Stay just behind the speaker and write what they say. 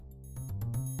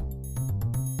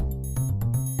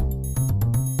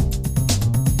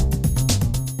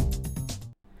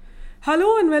Hello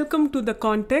and welcome to The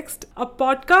Context, a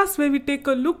podcast where we take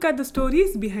a look at the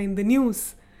stories behind the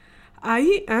news.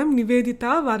 I am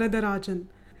Nivedita Varadarajan.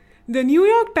 The New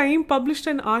York Times published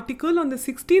an article on the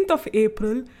 16th of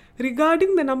April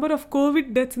regarding the number of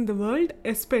COVID deaths in the world,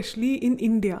 especially in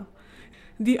India.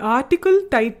 The article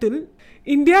titled,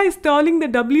 India is stalling the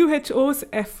WHO's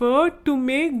effort to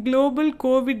make global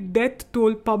COVID death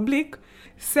toll public,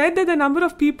 said that the number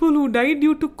of people who died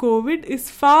due to COVID is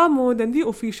far more than the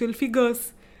official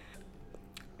figures.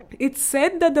 It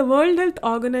said that the World Health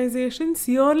Organization's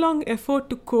year-long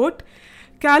effort to, quote,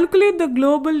 calculate the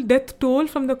global death toll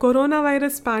from the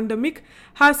coronavirus pandemic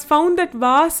has found that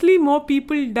vastly more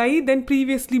people die than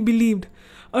previously believed.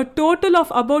 A total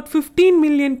of about 15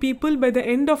 million people by the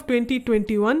end of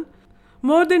 2021,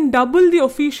 more than double the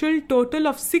official total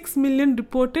of 6 million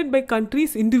reported by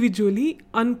countries individually,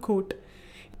 unquote.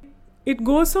 It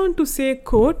goes on to say,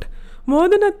 quote, more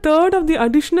than a third of the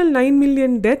additional 9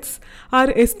 million deaths are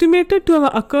estimated to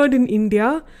have occurred in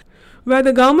India, where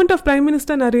the government of Prime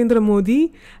Minister Narendra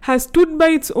Modi has stood by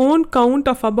its own count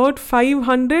of about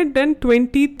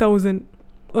 520,000.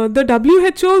 The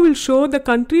WHO will show the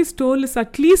country's toll is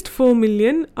at least 4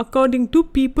 million, according to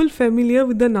people familiar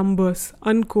with the numbers,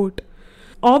 unquote.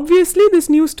 Obviously, this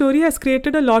news story has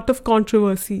created a lot of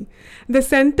controversy. The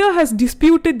centre has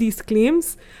disputed these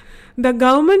claims. The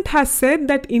government has said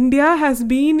that India has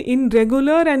been in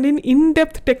regular and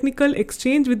in-depth technical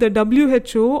exchange with the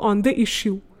WHO on the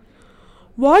issue.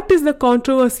 What is the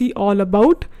controversy all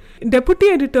about? Deputy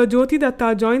Editor Jyothi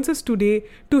Datta joins us today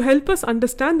to help us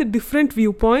understand the different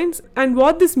viewpoints and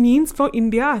what this means for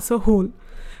India as a whole.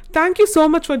 Thank you so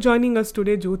much for joining us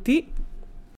today, Jyothi.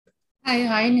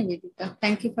 Hi, Nivedita.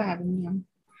 Thank you for having me on.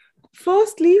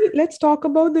 Firstly, let's talk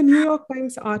about the New York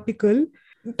Times article.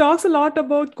 It talks a lot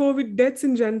about COVID deaths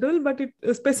in general, but it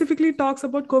specifically talks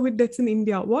about COVID deaths in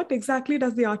India. What exactly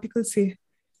does the article say?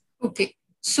 Okay.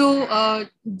 So, I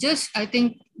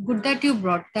think good that you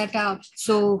brought that up.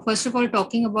 So, first of all,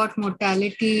 talking about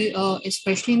mortality,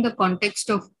 especially in the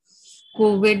context of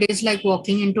COVID, is like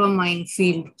walking into a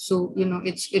minefield. So,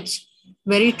 it's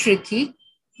very tricky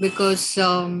because,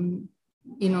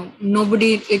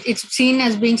 it's seen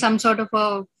as being some sort of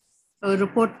a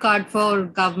report card for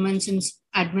governments and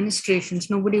administrations.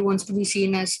 Nobody wants to be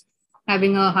seen as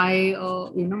having a high,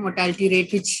 mortality rate,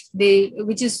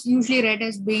 which is usually read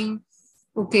as being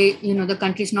okay. The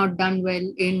country's not done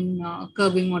well in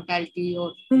curbing mortality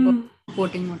or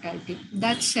reporting mortality.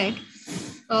 That said,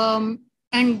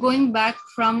 and going back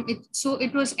from it, so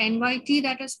it was NYT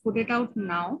that has put it out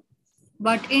now.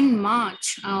 But in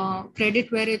March,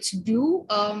 credit where it's due,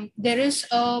 there is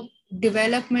a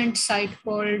development site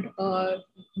called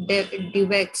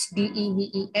Devex,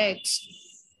 Devex.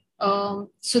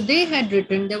 So they had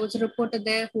written, there was a reporter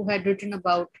there who had written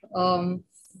about, the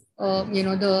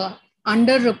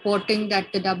underreporting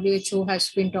that the WHO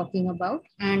has been talking about,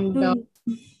 and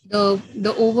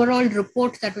the overall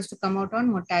report that was to come out on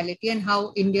mortality and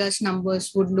how India's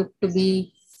numbers would look to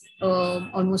be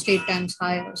almost 8 times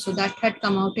higher. So that had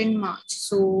come out in March.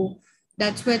 So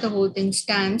that's where the whole thing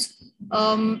stands.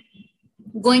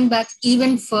 Going back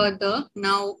even further,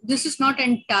 now this is not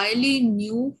entirely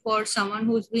new for someone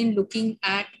who's been looking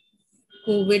at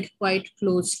COVID quite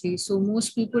closely. So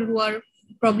most people who are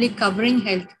probably covering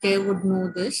healthcare would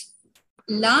know this.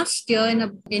 Last year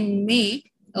in May,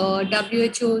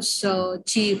 WHO's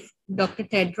chief, Dr.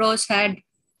 Tedros, had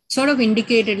sort of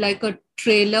indicated like a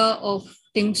trailer of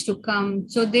things to come.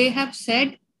 So he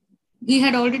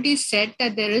had already said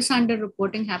that there is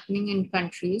underreporting happening in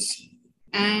countries,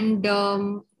 and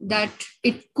that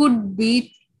it could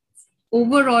be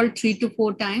overall 3 to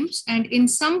 4 times. And in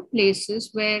some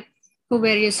places where, for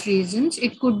various reasons,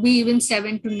 it could be even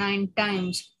 7 to 9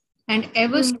 times. And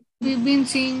ever since we've been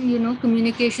seeing,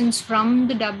 communications from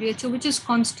the WHO, which has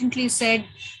constantly said,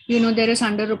 there is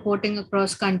underreporting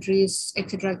across countries,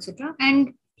 etc., etc.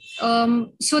 And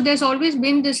so there's always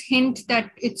been this hint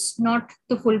that it's not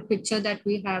the full picture that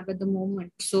we have at the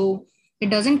moment. So it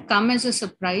doesn't come as a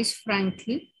surprise,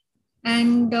 frankly.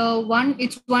 And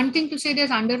it's one thing to say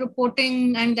there's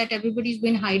underreporting and that everybody's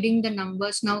been hiding the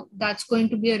numbers. Now that's going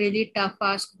to be a really tough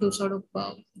ask to sort of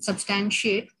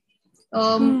substantiate.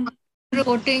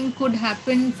 Reporting could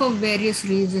happen for various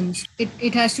reasons.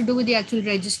 It has to do with the actual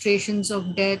registrations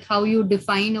of death, how you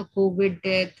define a COVID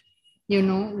death,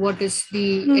 what is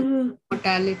the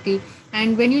mortality.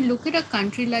 And when you look at a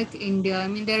country like India, I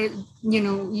mean, there's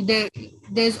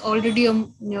already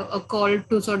a call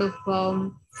to sort of,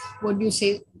 what do you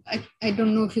say? I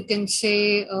don't know if you can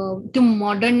say, to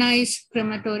modernize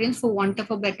crematoriums, for want of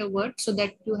a better word, so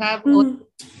that you have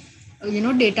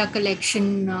data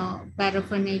collection,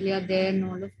 paraphernalia there and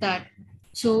all of that.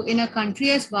 So in a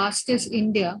country as vast as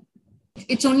India,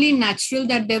 it's only natural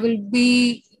that there will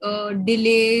be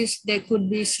delays, there could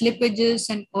be slippages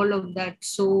and all of that.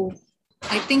 So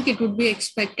I think it would be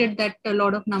expected that a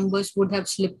lot of numbers would have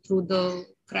slipped through the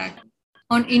crack.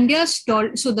 On India's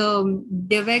stall, so the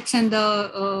Devex and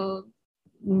the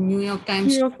New York New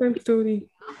Times. York Times story.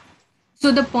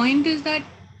 So the point is that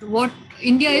what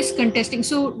India is contesting.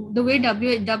 So the way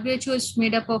WHO is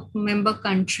made up of member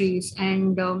countries,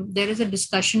 and there is a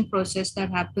discussion process that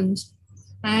happens.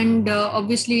 And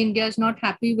obviously, India is not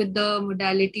happy with the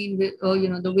modality,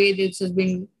 the way this has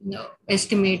been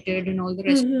estimated and all the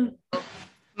rest.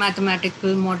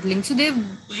 Mathematical modeling. So they've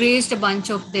raised a bunch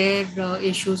of their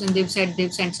issues, and they've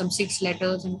sent some 6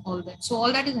 letters and all that. So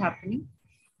all that is happening,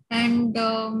 and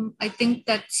I think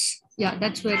that's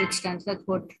where it stands. That's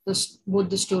what both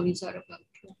the stories are about.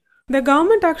 The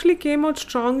government actually came out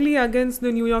strongly against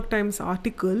the New York Times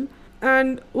article.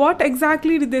 And what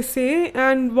exactly did they say,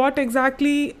 and what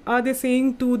exactly are they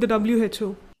saying to the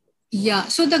WHO? Yeah,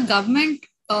 so the government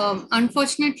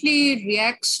unfortunately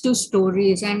reacts to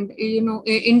stories, and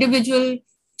individual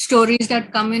stories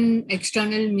that come in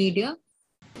external media.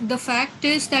 The fact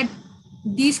is that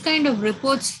these kind of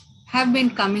reports have been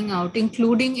coming out,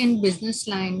 including in Business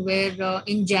Line, where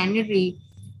in January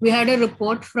we had a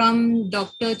report from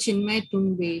Dr. Chinmay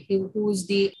Tumbe, who's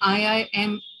the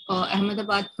IIM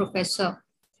Ahmedabad professor,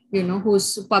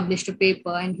 who's published a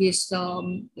paper, and he's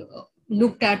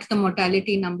looked at the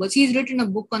mortality numbers. He's written a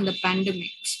book on the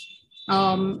pandemics,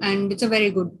 and it's a very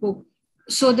good book.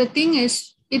 So the thing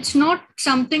is, it's not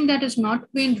something that has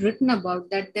not been written about,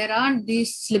 that there are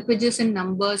these slippages in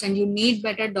numbers and you need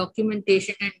better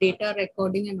documentation and data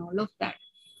recording and all of that.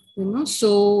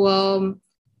 So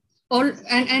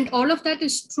all of that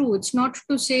is true. It's not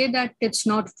to say that it's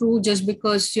not true just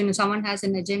because someone has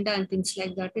an agenda and things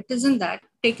like that. It isn't that.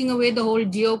 Taking away the whole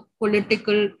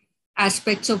geopolitical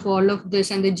aspects of all of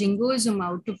this and the jingoism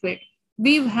out of it,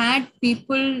 we've had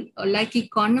people like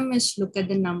economists look at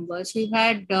the numbers. We've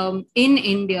had in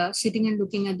India sitting and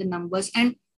looking at the numbers,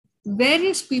 and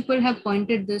various people have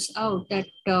pointed this out, that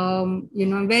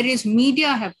various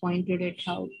media have pointed it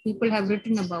out. People have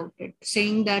written about it,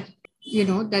 saying that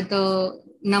that the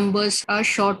numbers are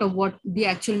short of what the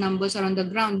actual numbers are on the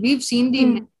ground. We've seen the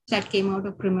images that came out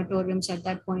of crematoriums at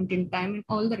that point in time and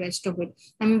all the rest of it.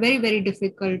 I mean, very, very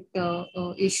difficult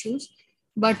issues.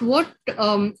 But what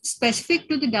specific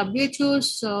to the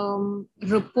WHO's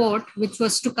report, which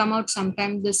was to come out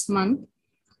sometime this month,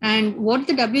 and what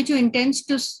the WHO intends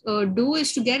to do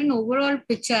is to get an overall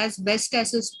picture as best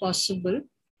as is possible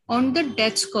on the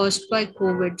deaths caused by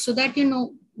COVID, so that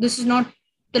this is not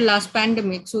the last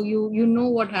pandemic. So you know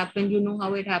what happened,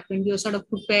 how it happened, you're sort of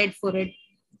prepared for it,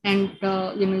 and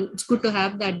it's good to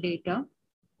have that data.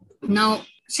 Now,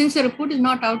 since the report is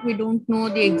not out, we don't know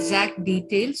the exact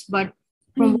details, but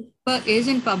from what is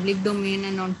in public domain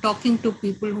and on talking to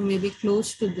people who may be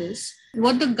close to this,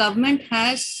 what the government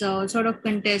has sort of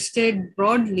contested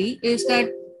broadly is that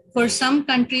for some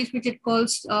countries, which it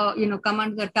calls, come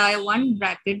under the Tier 1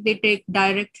 bracket, they take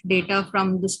direct data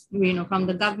from this, from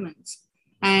the governments.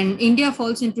 And India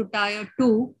falls into Tier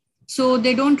 2. So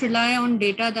they don't rely on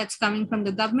data that's coming from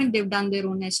the government. They've done their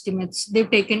own estimates. They've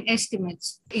taken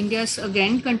estimates. India's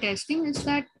again contesting is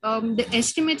that the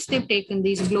estimates they've taken,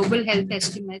 these global health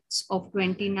estimates of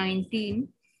 2019,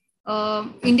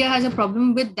 India has a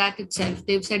problem with that itself.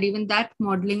 They've said even that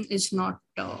modeling is not,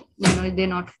 they're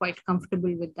not quite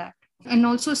comfortable with that. And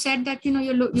also said that,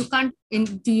 you can't,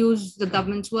 to use the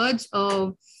government's words,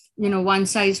 one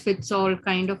size fits all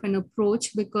kind of an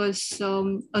approach, because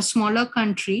a smaller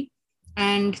country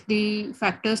and the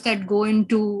factors that go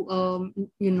into,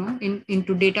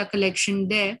 into data collection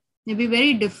there may be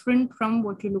very different from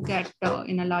what you look at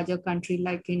in a larger country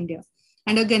like India.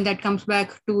 And again, that comes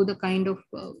back to the kind of,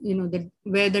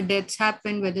 where the deaths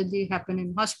happen, whether they happen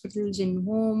in hospitals, in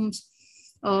homes,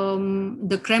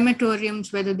 the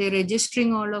crematoriums, whether they're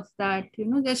registering all of that.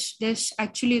 There's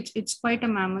actually, it's quite a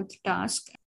mammoth task.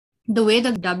 The way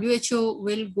the WHO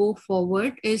will go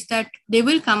forward is that they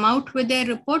will come out with their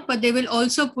report, but they will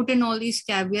also put in all these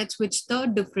caveats which the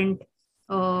different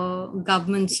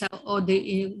governments or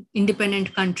the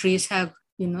independent countries have,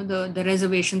 the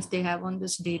reservations they have on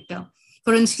this data.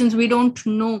 For instance, we don't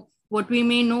know what we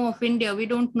may know of India. We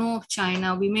don't know of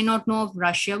China. We may not know of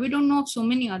Russia. We don't know of so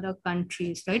many other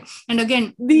countries, right? And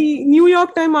again, the New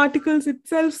York Times articles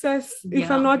itself says, if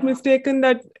I'm not mistaken,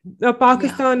 that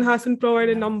Pakistan hasn't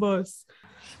provided numbers.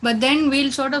 But then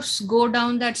we'll sort of go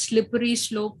down that slippery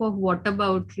slope of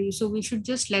whataboutery. So we should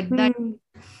just let that.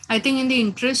 I think in the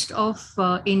interest of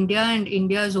India and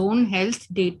India's own health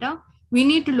data, we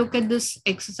need to look at this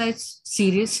exercise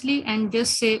seriously and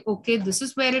just say, okay, this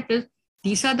is where it is.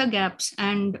 These are the gaps,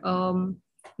 and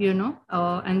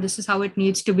and this is how it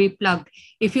needs to be plugged.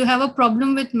 If you have a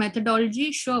problem with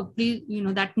methodology, sure, please,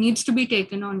 that needs to be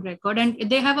taken on record. And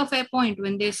they have a fair point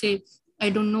when they say, I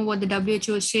don't know what the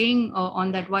WHO is saying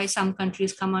on that, why some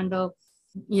countries come under,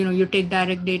 you take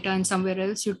direct data and somewhere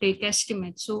else you take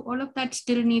estimates. So all of that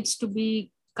still needs to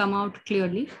be come out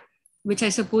clearly, which I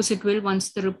suppose it will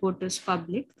once the report is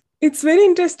public. It's very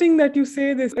interesting that you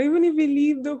say this. Even if we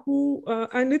leave the WHO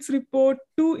and its report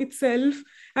to itself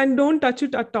and don't touch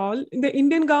it at all, the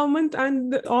Indian government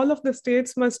and all of the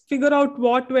states must figure out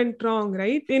what went wrong,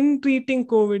 right, in treating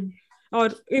COVID,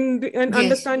 or and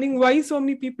understanding why so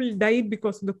many people died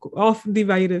because of the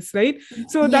virus, right?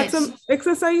 So that's an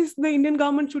exercise the Indian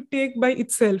government should take by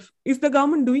itself. Is the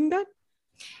government doing that?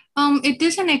 It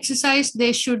is an exercise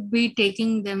they should be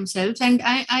taking themselves, and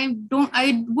I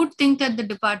would think that the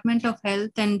Department of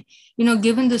Health, and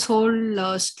given this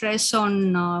whole stress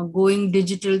on going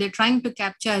digital, they're trying to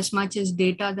capture as much as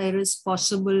data there is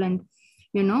possible, and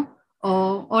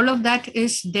all of that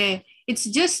is there. It's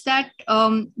just that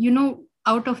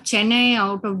out of Chennai,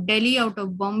 out of Delhi, out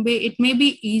of Bombay, it may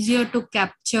be easier to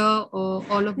capture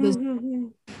all of this,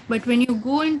 but when you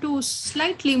go into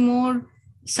slightly more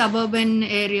suburban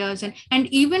areas, and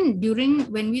even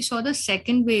during when we saw the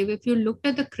second wave, if you looked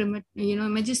at the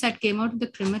images that came out of the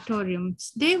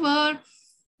crematoriums, they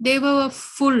were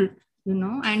full,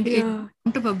 and it,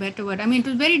 want of a better word, I mean, it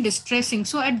was very distressing.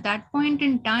 So at that point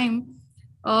in time,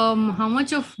 how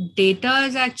much of data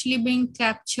is actually being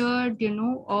captured,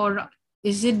 or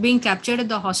is it being captured at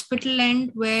the hospital end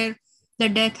where the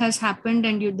death has happened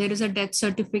and there is a death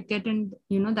certificate and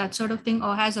that sort of thing,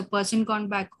 or has a person gone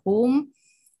back home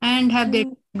and have they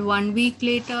died 1 week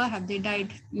later, have they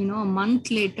died a month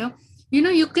later?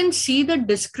 You can see the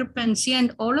discrepancy,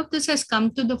 and all of this has come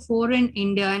to the fore in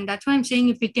India. And that's why I'm saying,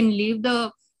 if we can leave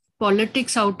the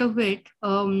politics out of it,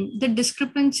 the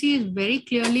discrepancy is very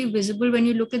clearly visible when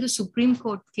you look at the Supreme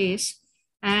Court case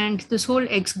and this whole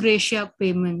ex gratia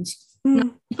payments.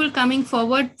 Now, people coming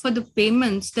forward for the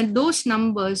payments, then those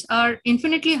numbers are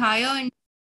infinitely higher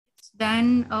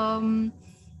than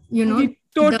the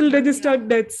total registered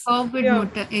deaths.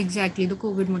 Exactly, the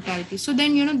COVID mortality. So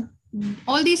then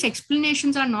all these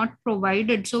explanations are not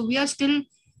provided. So we are still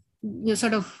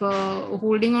sort of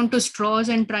holding on to straws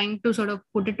and trying to sort of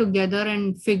put it together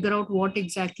and figure out what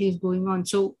exactly is going on.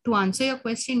 So to answer your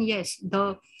question, yes,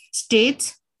 the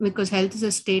states, because health is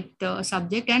a state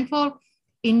subject, and for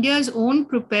India's own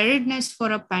preparedness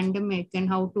for a pandemic and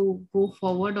how to go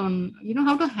forward on,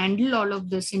 how to handle all of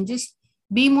this and just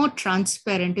be more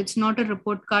transparent. It's not a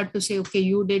report card to say, okay,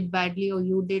 you did badly or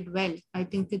you did well. I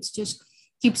think it's just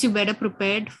keeps you better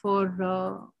prepared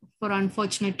for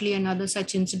unfortunately another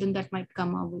such incident that might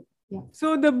come our way. Yeah.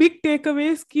 So the big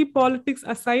takeaways: keep politics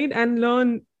aside and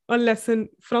learn a lesson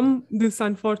from this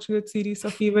unfortunate series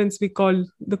of events we call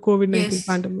the COVID-19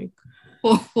 pandemic.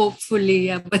 Hopefully,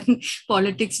 yeah. But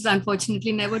politics is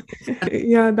unfortunately never.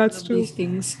 Yeah, that's true. These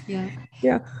things,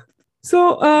 yeah.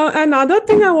 So another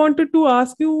thing I wanted to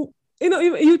ask you,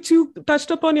 you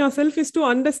touched upon yourself, is to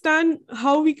understand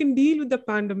how we can deal with the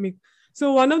pandemic.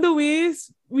 So one of the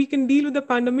ways we can deal with the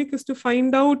pandemic is to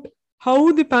find out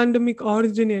how the pandemic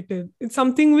originated. It's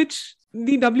something which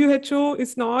the WHO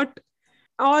is not,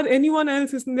 or anyone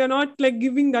else is, they're not like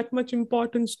giving that much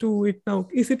importance to it now.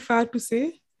 Is it fair to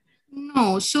say?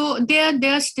 No. So there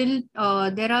are still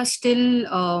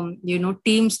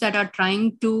teams that are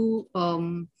trying to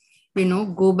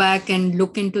go back and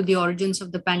look into the origins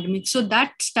of the pandemic. So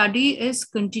that study is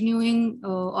continuing,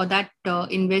 or that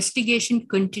investigation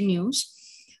continues.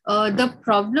 The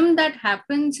problem that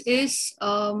happens is,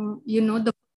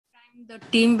 the time the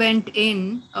team went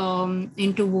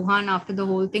into Wuhan after the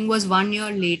whole thing was 1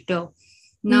 year later.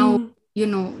 Now,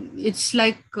 it's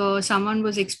like someone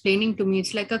was explaining to me,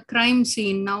 it's like a crime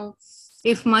scene. Now,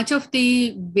 if much of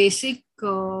the basic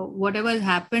whatever has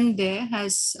happened there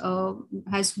has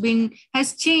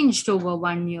changed over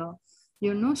 1 year,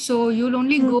 so you'll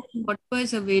only go with whatever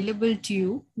is available to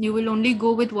you. You will only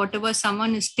go with whatever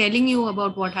someone is telling you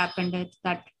about what happened at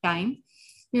that time.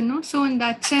 So in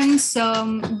that sense,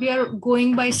 we are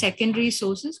going by secondary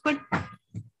sources. But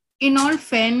in all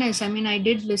fairness, I mean, I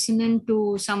did listen in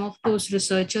to some of those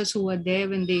researchers who were there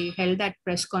when they held that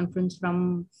press conference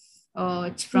from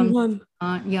It's from Wuhan.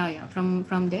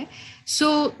 From there.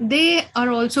 So they are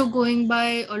also going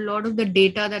by a lot of the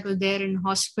data that was there in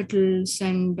hospitals,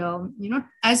 and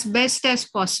as best as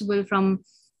possible from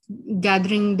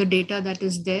gathering the data that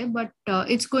is there. But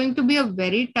it's going to be a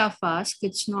very tough ask.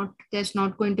 There's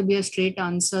not going to be a straight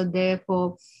answer there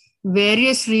for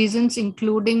various reasons,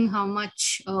 including how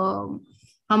much you'll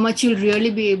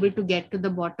really be able to get to the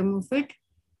bottom of it.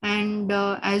 And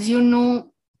as you know,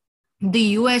 the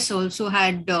US also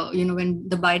had, when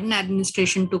the Biden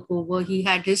administration took over, he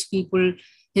had his people,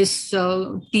 his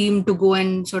team to go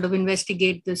and sort of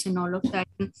investigate this and all of that.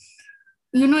 And,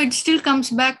 it still comes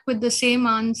back with the same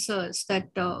answers that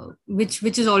which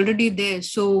is already there.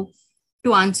 So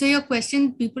to answer your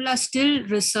question, people are still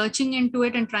researching into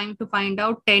it and trying to find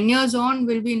out 10 years on,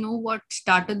 will we know what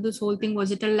started this whole thing?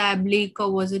 Was it a lab leak,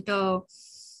 or was it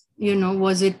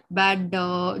was it bad,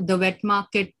 the wet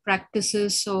market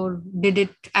practices, or did it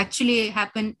actually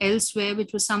happen elsewhere,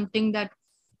 which was something that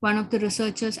one of the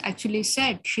researchers actually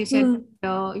said. She said,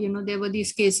 there were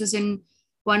these cases in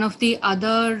one of the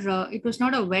other, it was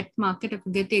not a wet market, I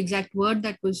forget the exact word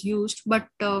that was used, but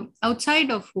outside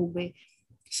of Hubei.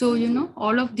 So,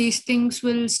 all of these things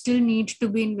will still need to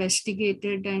be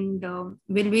investigated. And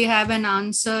will we have an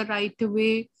answer right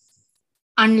away?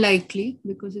 Unlikely,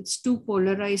 because it's too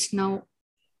polarized now.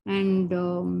 And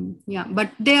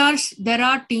but there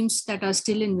are teams that are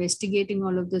still investigating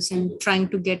all of this and trying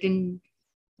to get in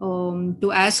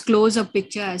to as close a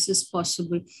picture as is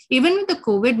possible. Even with the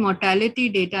COVID mortality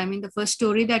data, I mean, the first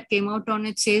story that came out on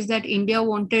it says that India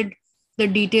wanted the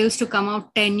details to come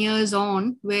out 10 years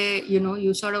on, where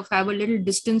you sort of have a little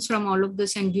distance from all of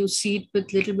this and you see it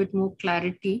with a little bit more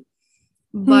clarity.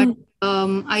 But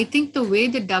I think the way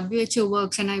the WHO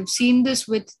works, and I've seen this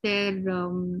with their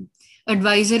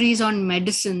advisories on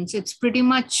medicines, it's pretty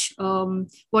much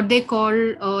what they call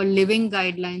living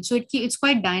guidelines. So it's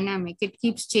quite dynamic. It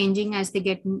keeps changing as they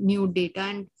get new data.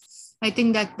 And I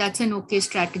think that's an okay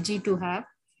strategy to have.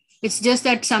 It's just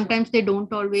that sometimes they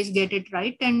don't always get it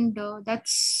right. And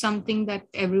that's something that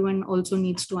everyone also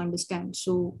needs to understand.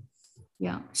 So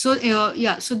so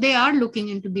they are looking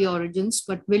into the origins,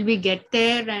 but will we get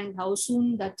there and how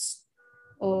soon? That's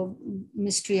a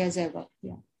mystery as ever.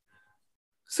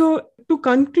 So to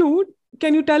conclude,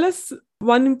 can you tell us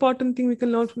one important thing we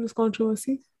can learn from this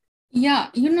controversy?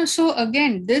 So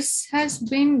again, this has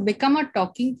become a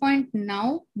talking point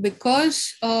now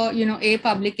because a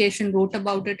publication wrote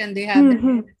about it and they have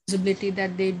the visibility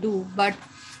that they do. But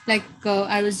like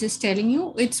I was just telling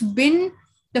you, it's been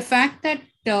the fact that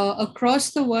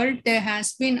across the world there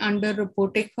has been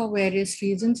underreporting for various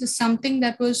reasons is something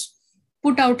that was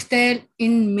put out there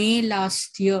in May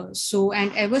last year. So,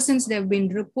 and ever since there have been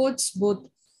reports, both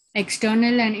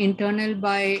external and internal,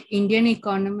 by Indian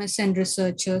economists and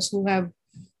researchers who have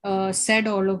said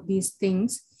all of these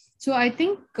things. So I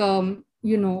think,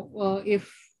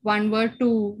 if one were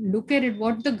to look at it,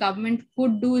 what the government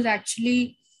could do is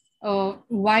actually,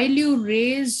 while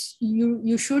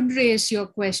you should raise your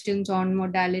questions on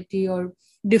modality or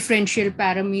differential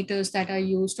parameters that are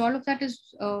used. All of that is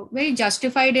very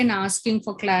justified in asking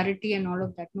for clarity and all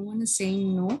of that. No one is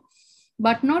saying no,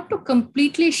 but not to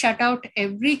completely shut out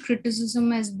every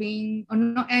criticism as being, or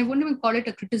no, I wouldn't even call it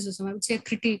a criticism, I would say a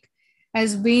critique,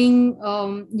 as being,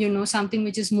 something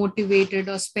which is motivated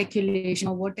or speculation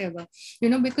or whatever,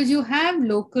 because you have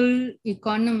local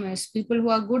economists, people who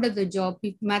are good at the job,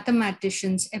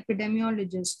 mathematicians,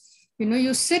 epidemiologists,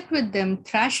 you sit with them,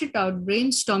 thrash it out,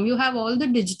 brainstorm. You have all the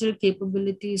digital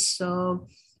capabilities,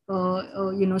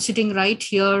 sitting right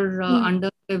here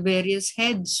under the various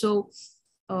heads. So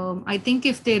I think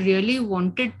if they really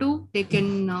wanted to, they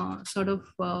can sort of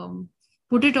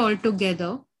put it all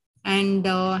together and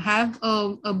have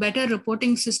a better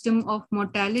reporting system of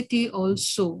mortality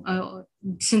also,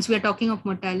 since we're talking of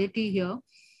mortality here.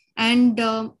 And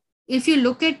if you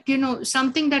look at,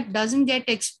 something that doesn't get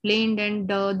explained, and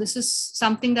this is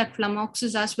something that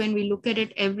flummoxes us when we look at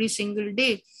it every single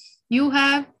day, you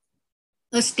have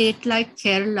a state like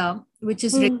Kerala, which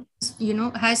is,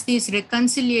 has these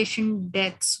reconciliation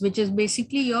deaths, which is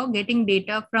basically you're getting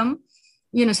data from,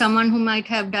 someone who might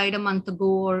have died a month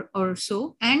ago or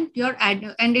so, and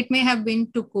and it may have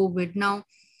been to COVID. Now,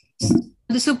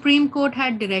 the Supreme Court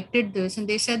had directed this, and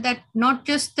they said that not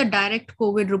just the direct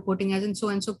COVID reporting, as in so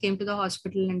and so came to the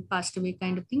hospital and passed away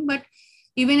kind of thing, but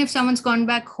even if someone's gone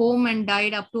back home and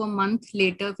died up to a month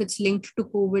later, if it's linked to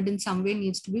COVID in some way,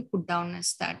 needs to be put down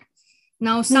as that.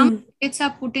 Now, some states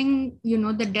are putting,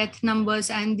 the death numbers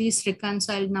and these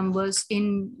reconciled numbers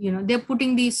in, they're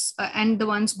putting these and the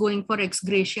ones going for ex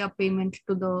gratia payment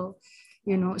to the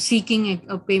seeking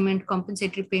a payment,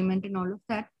 compensatory payment and all of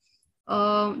that.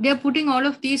 They're putting all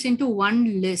of these into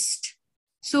one list.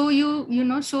 So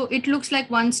so it looks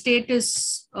like one state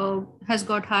has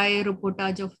got high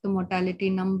reportage of the mortality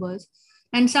numbers,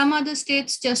 and some other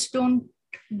states just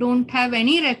don't have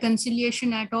any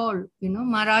reconciliation at all.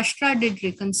 Maharashtra did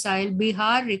reconcile,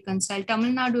 Bihar reconcile,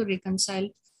 Tamil Nadu reconcile,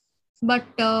 but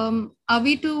are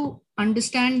we to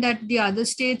understand that the other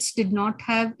states did not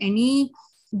have any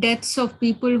deaths of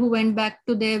people who went back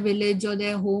to their village or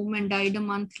their home and died a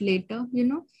month later?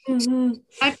 Mm-hmm.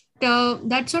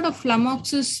 That sort of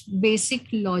flummoxes basic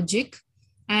logic.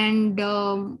 And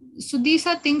so these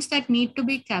are things that need to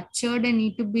be captured and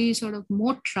need to be sort of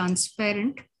more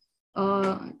transparent,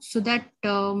 so that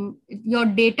your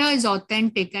data is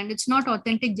authentic, and it's not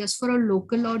authentic just for a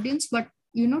local audience, but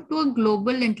to a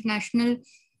global, international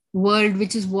world,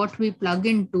 which is what we plug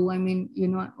into. I mean,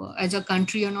 as a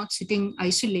country, you're not sitting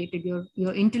isolated.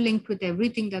 You're interlinked with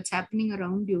everything that's happening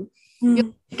around you.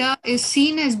 Your data is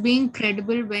seen as being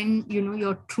credible when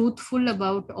you're truthful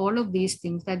about all of these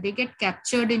things, that they get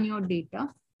captured in your data.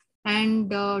 And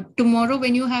tomorrow,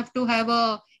 when you have to have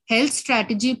a health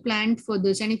strategy planned for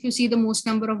this, and if you see the most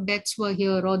number of deaths were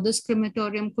here, or this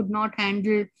crematorium could not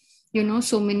handle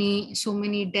so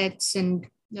many deaths, and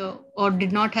or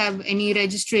did not have any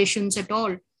registrations at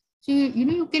all, so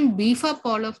you can beef up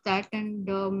all of that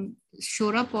and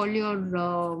shore up all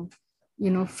your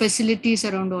facilities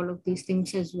around all of these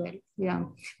things as well. Yeah,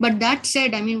 but that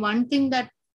said, I mean, one thing that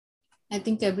I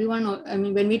think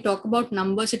when we talk about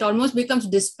numbers, it almost becomes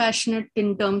dispassionate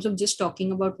in terms of just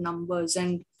talking about numbers.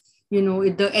 And,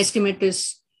 the estimate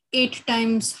is 8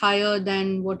 times higher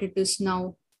than what it is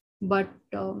now. But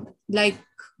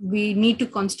we need to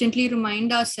constantly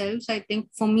remind ourselves, I think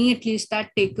for me at least,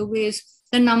 that takeaway is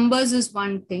the numbers is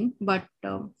one thing, but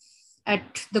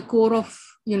at the core of,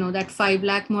 that 5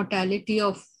 lakh mortality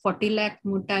or 40 lakh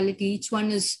mortality, each one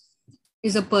is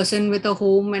a person with a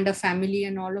home and a family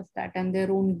and all of that, and their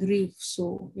own grief.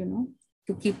 So,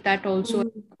 to keep that also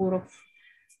at the core of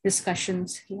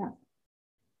discussions. Yeah.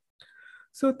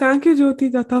 So thank you, Jyothi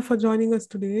Datta, for joining us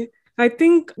today. I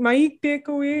think my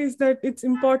takeaway is that it's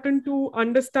important to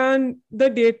understand the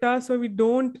data so we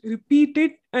don't repeat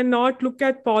it and not look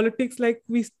at politics like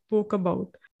we spoke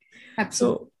about.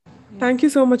 Absolutely. So thank you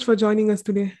so much for joining us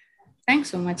today. Thanks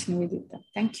so much, Nivedita.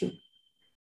 Thank you.